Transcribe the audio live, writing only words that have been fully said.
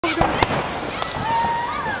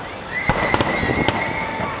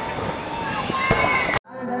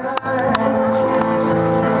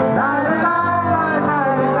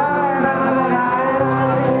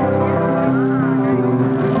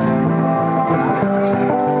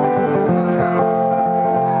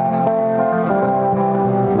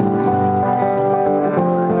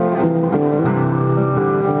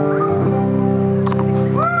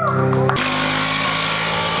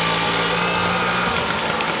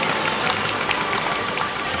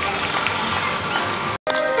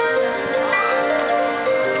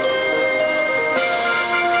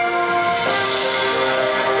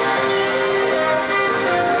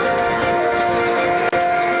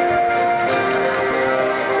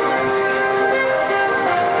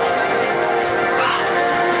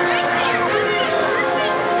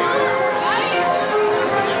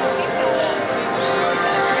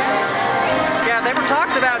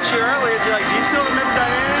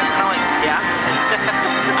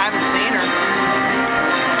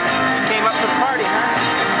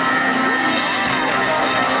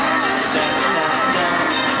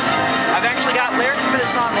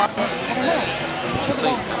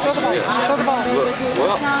Throw the ball.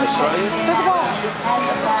 Well, Australia. Throw the ball.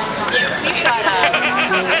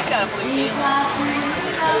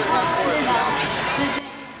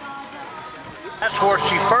 That's where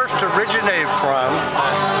she first originated from,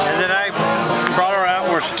 and then I brought her out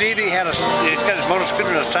where Stevie he's got his motor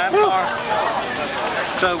scooter in a sidecar.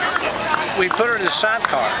 So we put her in the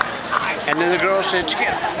sidecar, and then the girl said she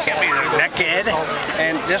can't be naked,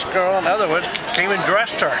 and this girl, in other words, came and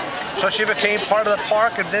dressed her. So she became part of the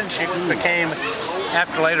park, and then she became,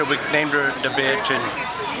 after later we named her the bitch. And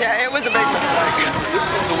yeah, it was a big mistake. This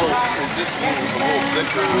is a little, is this a little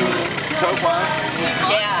thicker profile?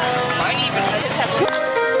 Yeah, mine even has